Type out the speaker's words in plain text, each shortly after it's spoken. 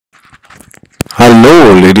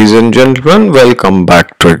Hello, ladies and gentlemen. Welcome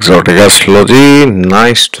back to Exotic Astrology.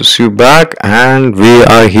 Nice to see you back, and we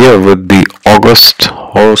are here with the August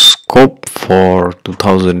horoscope for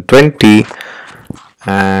 2020.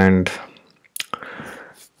 And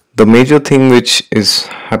the major thing which is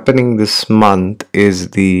happening this month is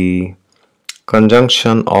the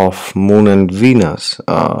conjunction of Moon and Venus.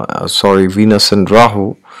 Venus and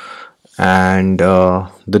Rahu, and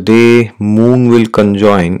the day Moon will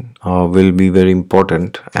conjoin will be very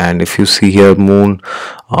important. And if you see here Moon,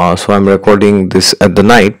 so I'm recording this at the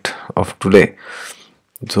night of today.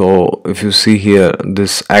 So if you see here,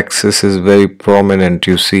 this axis is very prominent,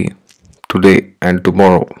 you see, today and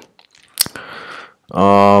tomorrow.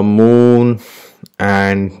 Moon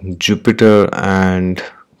and Jupiter and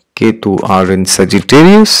Ketu are in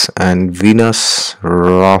Sagittarius, and Venus,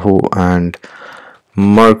 Rahu and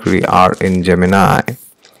Mercury are in Gemini.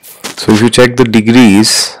 So if you check the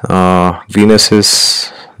degrees, Venus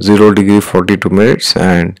is 0 degree 42 minutes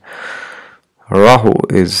and Rahu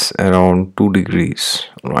is around 2 degrees,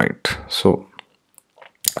 right? So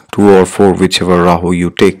 2 or 4, whichever Rahu you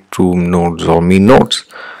take, true nodes or mean nodes.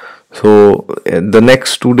 So the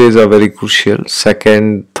next 2 days are very crucial,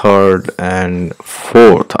 second, third and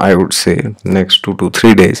fourth, I would say, next 2 to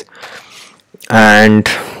 3 days. And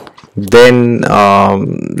then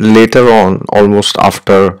later on, almost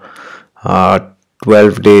after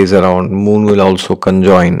 12 days around, Moon will also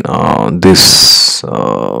conjoin this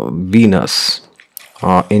Venus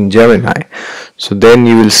in Gemini. So then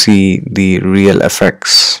you will see the real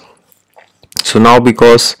effects. So now,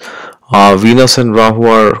 because Venus and Rahu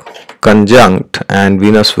are conjunct, and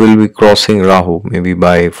Venus will be crossing Rahu maybe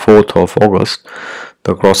by 4th of August,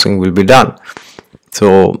 the crossing will be done.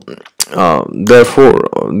 So therefore,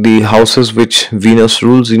 the houses which Venus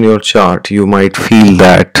rules in your chart, you might feel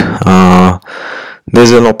that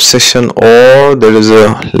there's an obsession or there is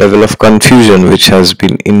a level of confusion which has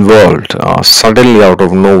been involved suddenly out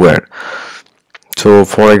of nowhere. So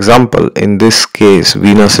for example, in this case,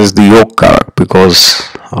 Venus is the Yoga Karak, because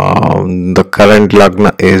the current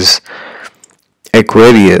Lagna is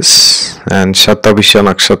Aquarius and Shatabhisha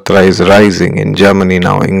Nakshatra is rising in Germany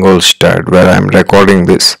now, Ingolstadt, where I am recording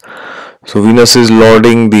this. So Venus is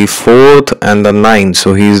lording the 4th and the 9th,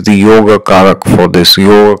 so he is the Yoga Karak for this.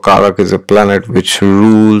 Yoga Karak is a planet which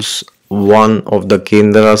rules one of the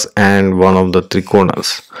Kendras and one of the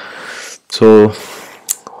Trikonas. So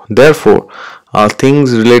therefore,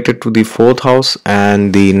 things related to the 4th house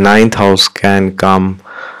and the 9th house can come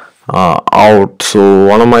out. So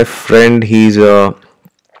one of my friend, he's a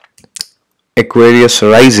Aquarius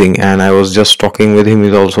rising, and I was just talking with him.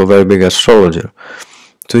 He's also a very big astrologer.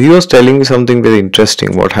 So he was telling me something very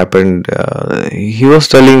interesting. What happened? He was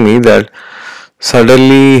telling me that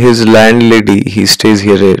suddenly his landlady, he stays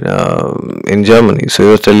here in Germany. So he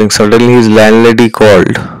was telling, suddenly his landlady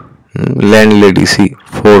called. Landlady, see,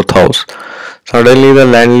 4th house. Suddenly the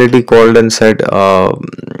landlady called and said,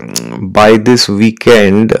 by this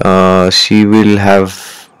weekend, she would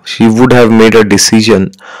have made a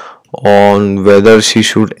decision on whether she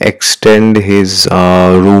should extend his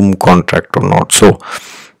room contract or not. So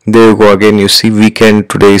there you go again. You see, weekend,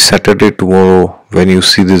 today is Saturday, tomorrow when you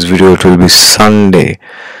see this video it will be Sunday.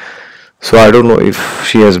 So I don't know if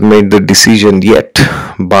she has made the decision yet,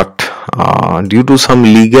 but due to some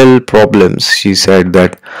legal problems, she said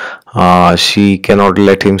that she cannot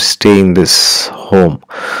let him stay in this home.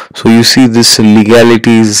 So you see, this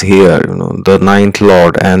legality is here, the 9th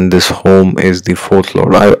lord, and this home is the 4th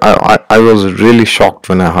lord. I was really shocked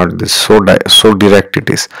when I heard this, so direct it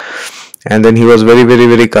is. And then he was very, very,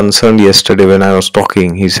 very concerned yesterday when I was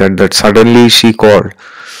talking. He said that suddenly she called,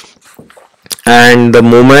 and the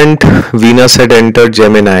moment Venus had entered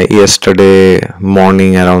Gemini yesterday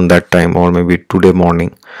morning around that time, or maybe today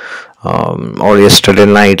morning, or yesterday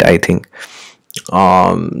night, I think,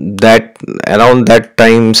 that around that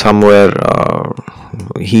time somewhere,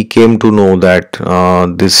 he came to know that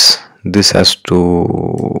this has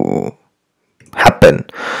to happen.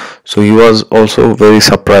 So he was also very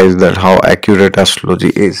surprised that how accurate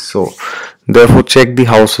astrology is. So therefore, check the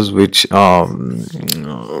houses which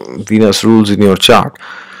Venus rules in your chart.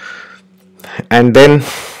 And then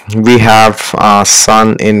we have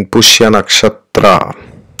Sun in Pushya Nakshatra.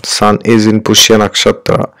 Sun is in Pushya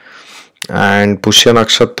Nakshatra, and Pushya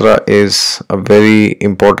Nakshatra is a very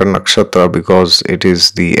important nakshatra because it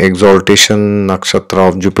is the exaltation nakshatra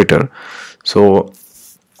of Jupiter. So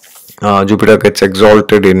Jupiter gets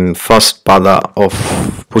exalted in first pada of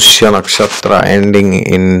Pushya Nakshatra, ending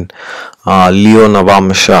in Leo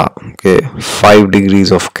Navamsha, okay, 5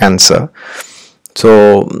 degrees of Cancer.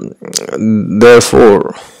 So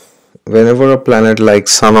therefore, whenever a planet like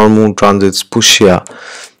Sun or Moon transits Pushya,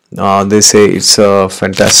 they say it's a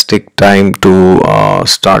fantastic time to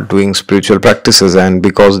start doing spiritual practices, and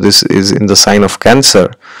because this is in the sign of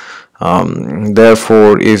Cancer,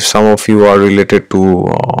 therefore, if some of you are related to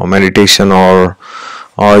meditation, or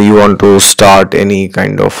you want to start any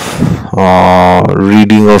kind of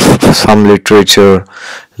reading of some literature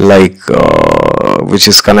like which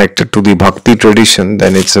is connected to the bhakti tradition,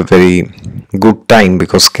 then it's a very good time,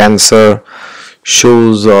 because Cancer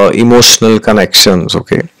shows emotional connections,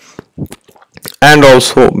 okay, and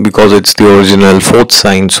also because it's the original fourth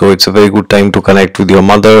sign, so it's a very good time to connect with your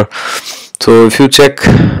mother. So if you check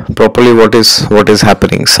properly what is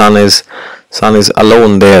happening, sun is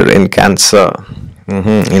alone there in Cancer.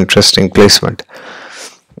 Interesting placement.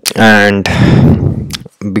 And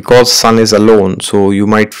because sun is alone, so you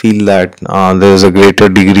might feel that there is a greater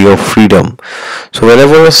degree of freedom. So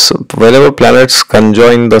whenever planets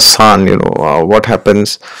conjoin the sun, what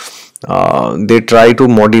happens, they try to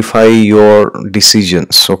modify your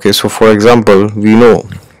decisions. Okay, so for example, we know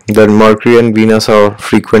that Mercury and Venus are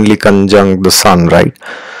frequently conjunct the sun, right?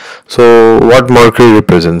 So what Mercury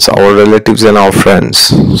represents, our relatives and our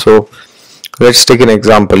friends. So let's take an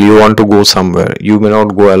example. You want to go somewhere. You may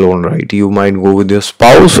not go alone, right? You might go with your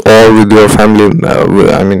spouse or with your family,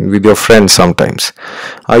 with your friends sometimes.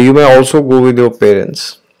 You may also go with your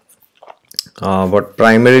parents. But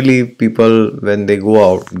primarily people, when they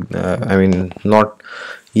go out, not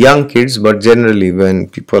young kids, but generally when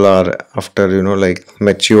people are after, like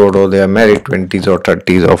matured, or they are married 20s or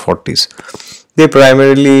 30s or 40s, they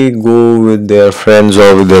primarily go with their friends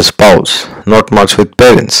or with their spouse, not much with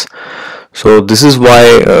parents. So this is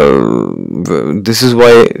why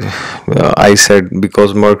I said,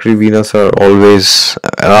 because Mercury, Venus are always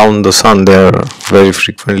around the sun, they are very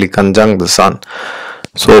frequently conjunct the sun,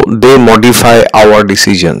 so they modify our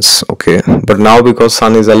decisions. Okay, but now because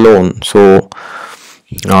sun is alone, so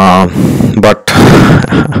but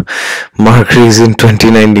Mercury is in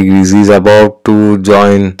 29 degrees. He's about to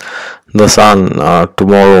join the sun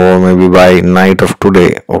tomorrow, or maybe by night of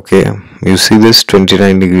today. Okay, you see this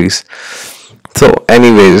 29 degrees. So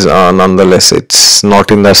anyways, nonetheless, it's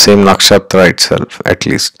not in the same nakshatra itself, at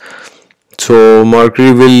least. So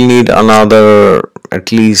Mercury will need another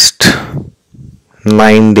at least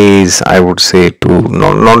 9 days, I would say, to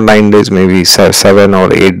not 9 days, maybe 7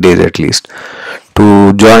 or 8 days at least,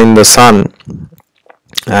 to join the sun,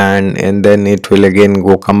 and then it will again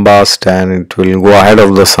go combust, and it will go ahead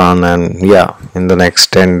of the sun, and yeah, in the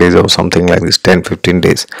next 10 days or something like this, 10-15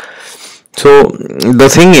 days. So the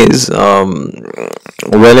thing is,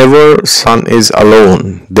 whenever sun is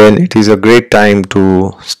alone, then it is a great time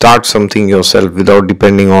to start something yourself without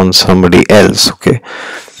depending on somebody else. Okay,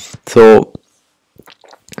 so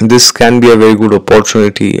this can be a very good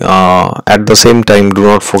opportunity. At the same time, do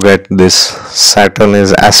not forget this Saturn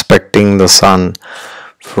is aspecting the sun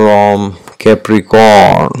from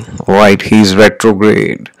Capricorn, right? He's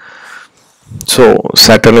retrograde. So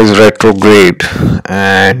Saturn is retrograde,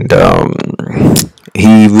 and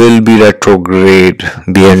he will be retrograde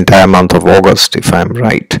the entire month of August, if I'm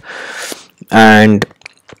right. And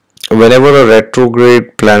whenever a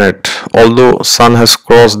retrograde planet, although sun has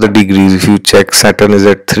crossed the degrees, if you check, Saturn is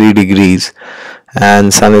at 3 degrees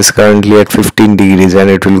and sun is currently at 15 degrees, and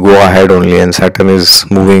it will go ahead only, and Saturn is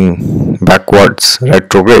moving backwards,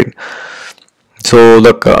 retrograde. So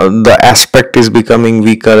the aspect is becoming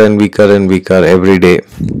weaker and weaker and weaker every day.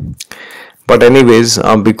 But anyways,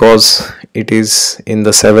 because it is in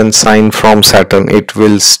the seventh sign from Saturn, it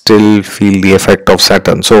will still feel the effect of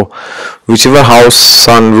Saturn. So whichever house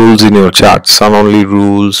sun rules in your chart, sun only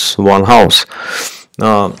rules one house.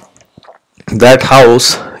 That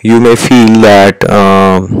house, you may feel that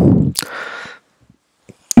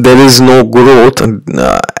there is no growth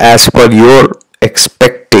as per your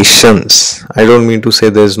expectations. I don't mean to say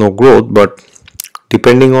there is no growth, but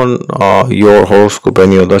depending on your horoscope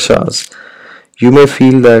and your dashas, you may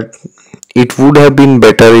feel that it would have been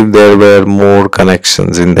better if there were more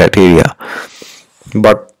connections in that area.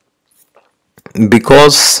 But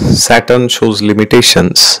because Saturn shows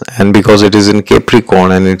limitations, and because it is in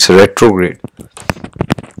Capricorn and it's retrograde,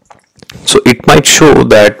 so it might show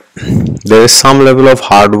that there is some level of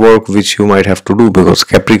hard work which you might have to do, because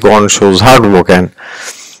Capricorn shows hard work, and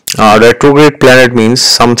retrograde planet means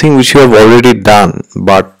something which you have already done,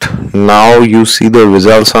 but now you see the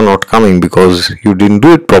results are not coming because you didn't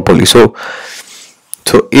do it properly. So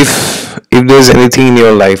if there is anything in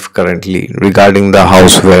your life currently regarding the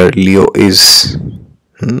house where Leo is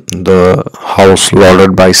the house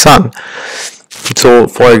lorded by Sun, so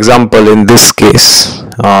for example, in this case,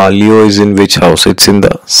 Leo is in which house? It's in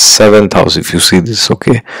the seventh house, if you see this.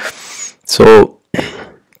 Okay, so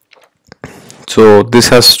this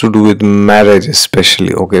has to do with marriage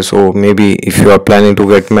especially. Okay, so maybe if you are planning to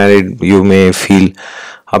get married, you may feel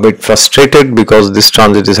a bit frustrated because this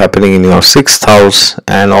transit is happening in your sixth house,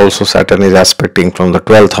 and also Saturn is aspecting from the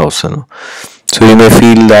 12th house, so you may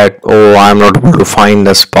feel that, oh, I'm not able to find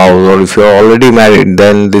a spouse, or if you're already married,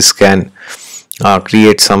 then this can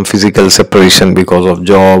create some physical separation because of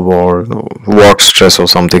job or work stress or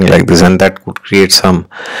something like this, and that could create some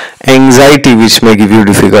anxiety which may give you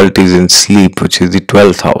difficulties in sleep, which is the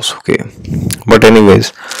 12th house. Okay, but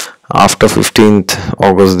anyways, after 15th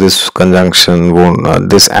August, this conjunction won't,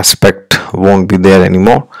 this aspect won't be there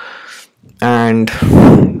anymore. And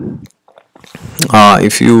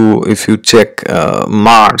if you check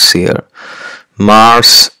Mars here,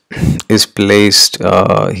 Mars is placed,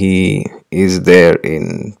 he is there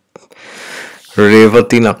in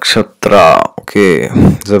Revati Nakshatra. Okay,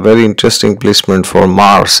 it's a very interesting placement for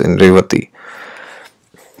Mars in Revati.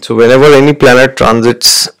 So whenever any planet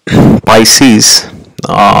transits Pisces,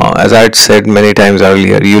 as I had said many times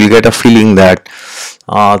earlier, you will get a feeling that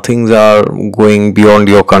things are going beyond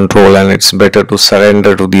your control, and it's better to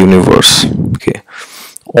surrender to the universe. Okay,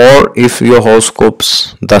 or if your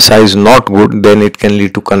horoscope's dasha is not good, then it can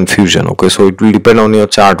lead to confusion. Okay, so it will depend on your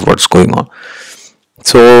chart what's going on.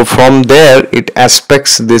 So from there it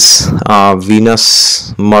aspects this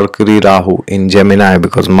Venus Mercury Rahu in Gemini,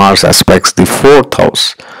 because Mars aspects the fourth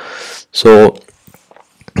house. So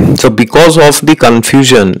because of the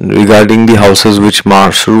confusion regarding the houses which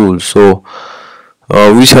Mars rules, so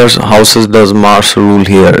which houses does Mars rule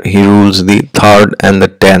here? He rules the third and the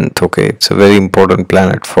 10th. Okay, it's a very important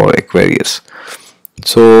planet for Aquarius.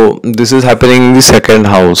 So this is happening in the second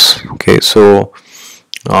house. Okay, so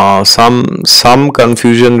some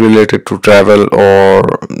confusion related to travel or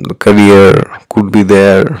career could be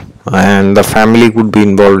there, and the family could be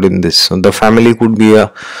involved in this. So the family could be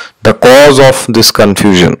the cause of this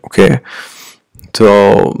confusion. Okay,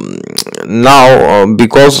 so now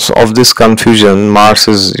because of this confusion, Mars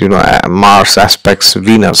is, Mars aspects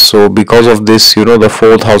Venus. So because of this, the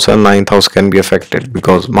fourth house and ninth house can be affected,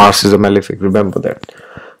 because Mars is a malefic. Remember that.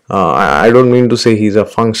 I don't mean to say he's a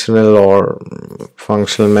functional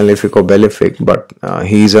malefic or benefic, but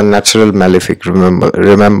he's a natural malefic.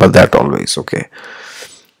 Remember that always. Okay,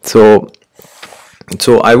 so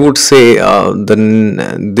I would say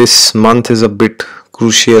this month is a bit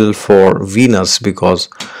crucial for Venus, because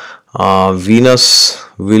Venus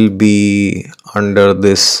will be under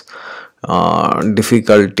this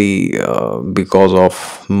difficulty because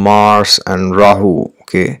of Mars and Rahu.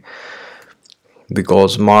 Okay,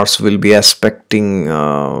 because Mars will be aspecting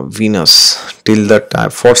Venus till that time,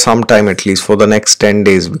 for some time, at least for the next 10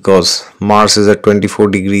 days, because Mars is at 24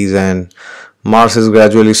 degrees and Mars is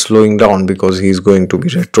gradually slowing down because he's going to be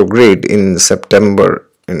retrograde in September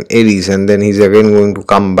in Aries, and then he's again going to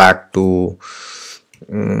come back to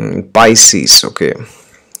Pisces. Okay,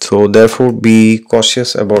 so therefore be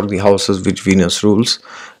cautious about the houses which Venus rules.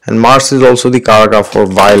 And Mars is also the karaka for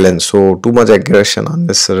violence, so too much aggression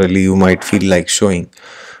unnecessarily you might feel like showing,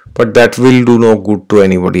 but that will do no good to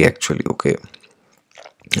anybody actually. Okay,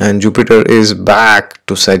 and Jupiter is back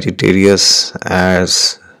to Sagittarius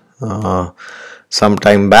as some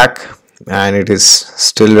time back, and it is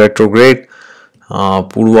still retrograde,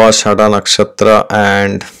 Purva Shada Nakshatra.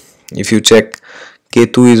 And if you check,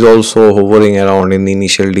 Ketu is also hovering around in the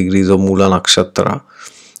initial degrees of Mula Nakshatra.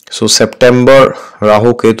 So September,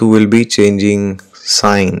 Rahu Ketu will be changing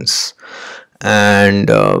signs, and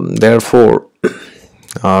therefore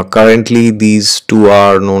currently these two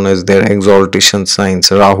are known as their exaltation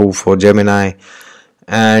signs, Rahu for Gemini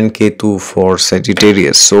and Ketu for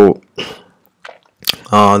Sagittarius. So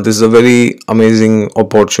this is a very amazing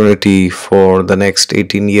opportunity for the next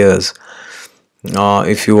 18 years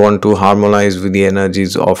if you want to harmonize with the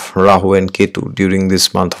energies of Rahu and Ketu during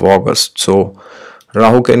this month of August. So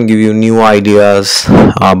Rahu can give you new ideas,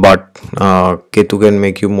 but Ketu can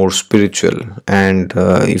make you more spiritual. And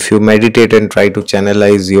if you meditate and try to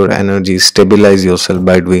channelize your energy, stabilize yourself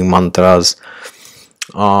by doing mantras,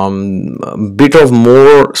 bit of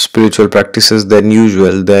more spiritual practices than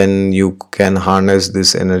usual, then you can harness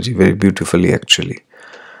this energy very beautifully actually.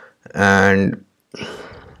 And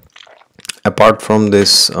apart from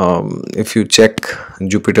this, if you check,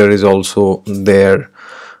 Jupiter is also there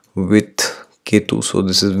with Ketu, so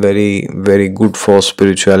this is very, very good for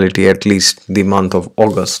spirituality, at least the month of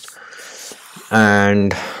August.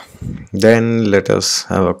 And then let us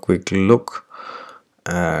have a quick look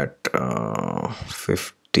at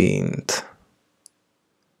 15th.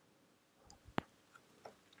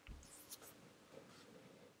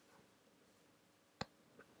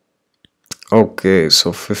 Okay,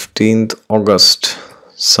 so 15th August,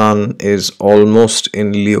 Sun is almost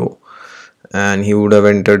in Leo, and he would have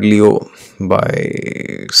entered Leo by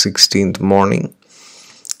 16th morning.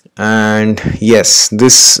 And yes,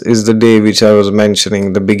 this is the day which I was mentioning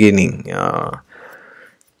in the beginning.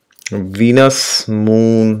 Venus,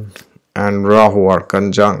 Moon, and Rahu are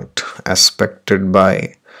conjunct, aspected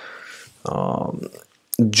by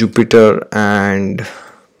Jupiter and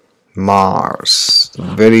Mars.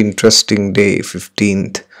 Very interesting day,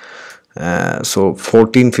 15th. So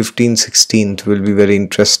 14, 15, 16th will be very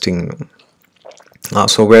interesting.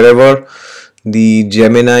 So wherever the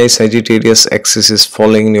Gemini Sagittarius axis is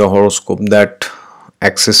falling in your horoscope, that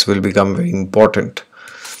axis will become very important.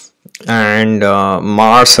 And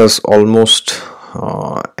Mars has almost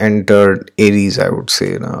entered Aries, I would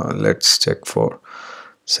say. Now let's check for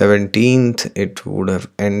 17th. It would have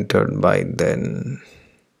entered by then.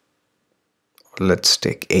 Let's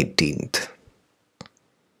take 18th.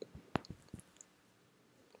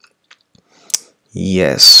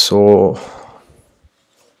 Yes, so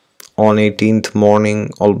on 18th morning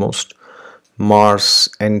almost, Mars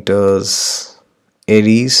enters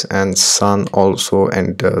Aries and Sun also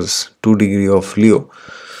enters 2 degree of Leo.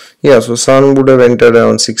 Yeah, so Sun would have entered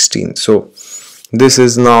around 16th. So this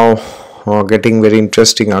is now getting very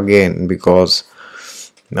interesting again, because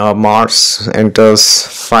Mars enters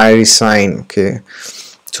fiery sign. Okay,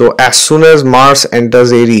 so as soon as Mars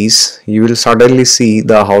enters Aries, you will suddenly see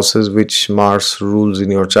the houses which Mars rules in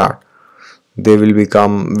your chart, they will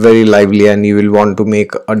become very lively and you will want to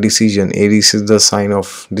make a decision. Aries is the sign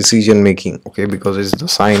of decision making, okay, because it's the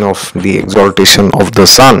sign of the exaltation of the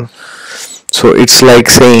sun. So it's like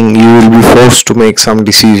saying you will be forced to make some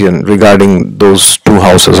decision regarding those two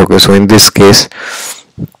houses. Okay, so in this case,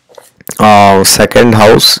 second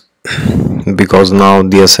house, because now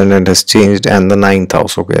the ascendant has changed, and the ninth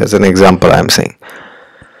house. Okay, as an example I am saying.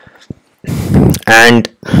 And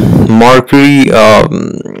Mercury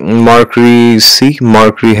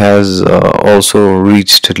has also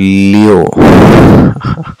reached Leo.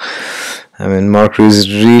 I mean, Mercury is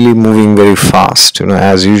really moving very fast,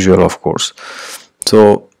 as usual, of course.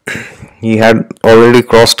 So he had already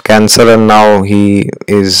crossed Cancer, and now he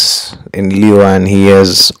is in Leo, and he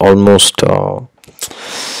has almost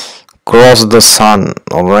cross the sun.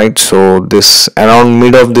 All right, so this around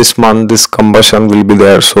mid of this month, this combustion will be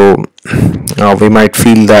there. So we might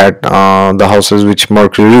feel that the houses which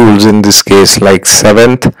Mercury rules, in this case like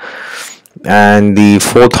 7th and the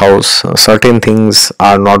 4th house, certain things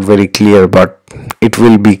are not very clear, but it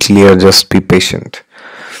will be clear. Just be patient.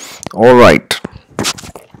 All right,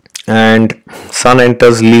 and Sun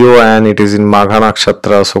enters Leo and it is in Magha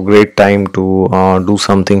Nakshatra, so great time to do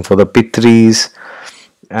something for the Pitris.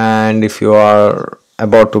 And if you are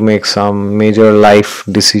about to make some major life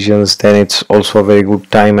decisions, then it's also a very good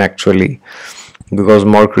time actually, because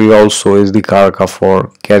Mercury also is the karaka for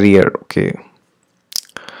career. Okay,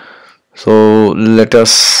 so let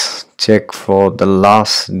us check for the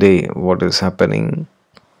last day what is happening.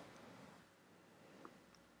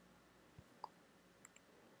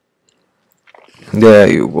 There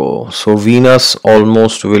you go. So Venus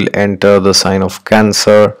almost will enter the sign of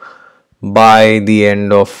Cancer by the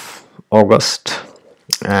end of August,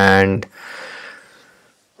 and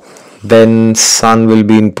then Sun will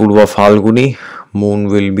be in Purva Phalguni, Moon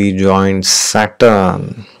will be joined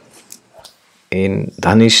Saturn in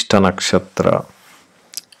Dhanishta Nakshatra,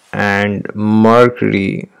 and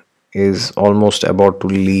Mercury is almost about to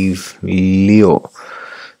leave Leo.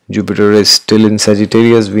 Jupiter is still in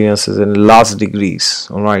Sagittarius, Venus is in last degrees.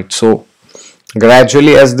 Alright, so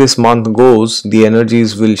gradually as this month goes, the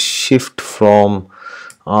energies will shift from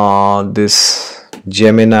this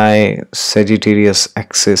Gemini Sagittarius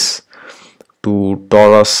axis to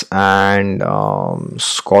Taurus and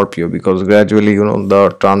Scorpio, because gradually the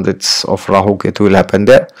transits of Rahu Ketu will happen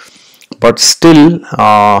there. But still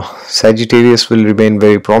Sagittarius will remain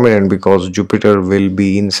very prominent, because Jupiter will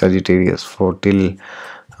be in Sagittarius for till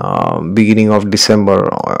beginning of December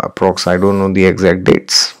approx. I don't know the exact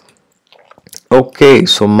dates. Okay,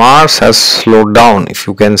 so Mars has slowed down. If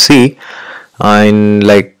you can see, in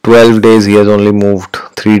like 12 days he has only moved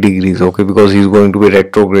 3 degrees. Okay, because he's going to be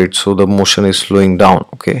retrograde, so the motion is slowing down.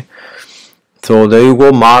 Okay, so there you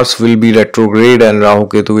go. Mars will be retrograde and Rahu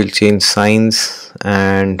Ketu will change signs,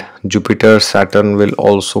 and Jupiter Saturn will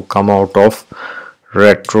also come out of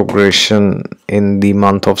retrogression in the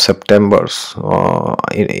month of September.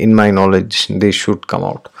 In my knowledge, they should come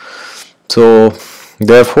out. So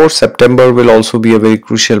therefore September will also be a very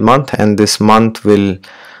crucial month, and this month will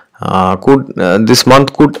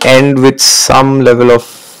could end with some level of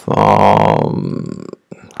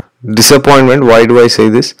disappointment. Why do I say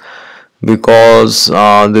this? Because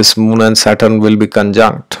this Moon and Saturn will be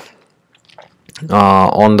conjunct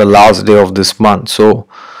on the last day of this month. So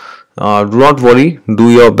do not worry,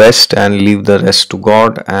 do your best and leave the rest to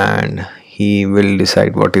God, and He will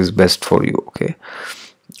decide what is best for you. Okay,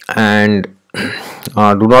 and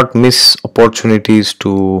do not miss opportunities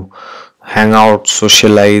to hang out,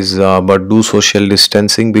 socialize, but do social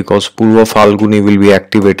distancing, because Purva Falguni will be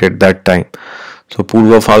activated that time. So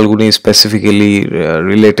Purva Falguni is specifically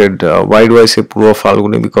related. Why do I say Purva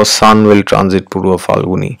Falguni? Because Sun will transit Purva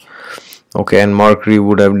Falguni. Okay, and Mercury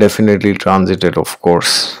would have definitely transited, of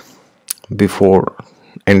course, before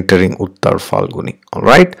entering Uttar Falguni. All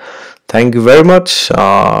right. Thank you very much.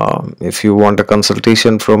 If you want a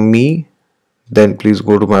consultation from me, then please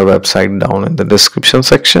go to my website down in the description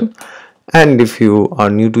section. And if you are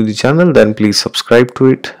new to the channel, then please subscribe to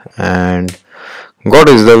it. And God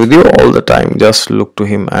is there with you all the time. Just look to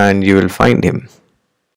Him and you will find Him.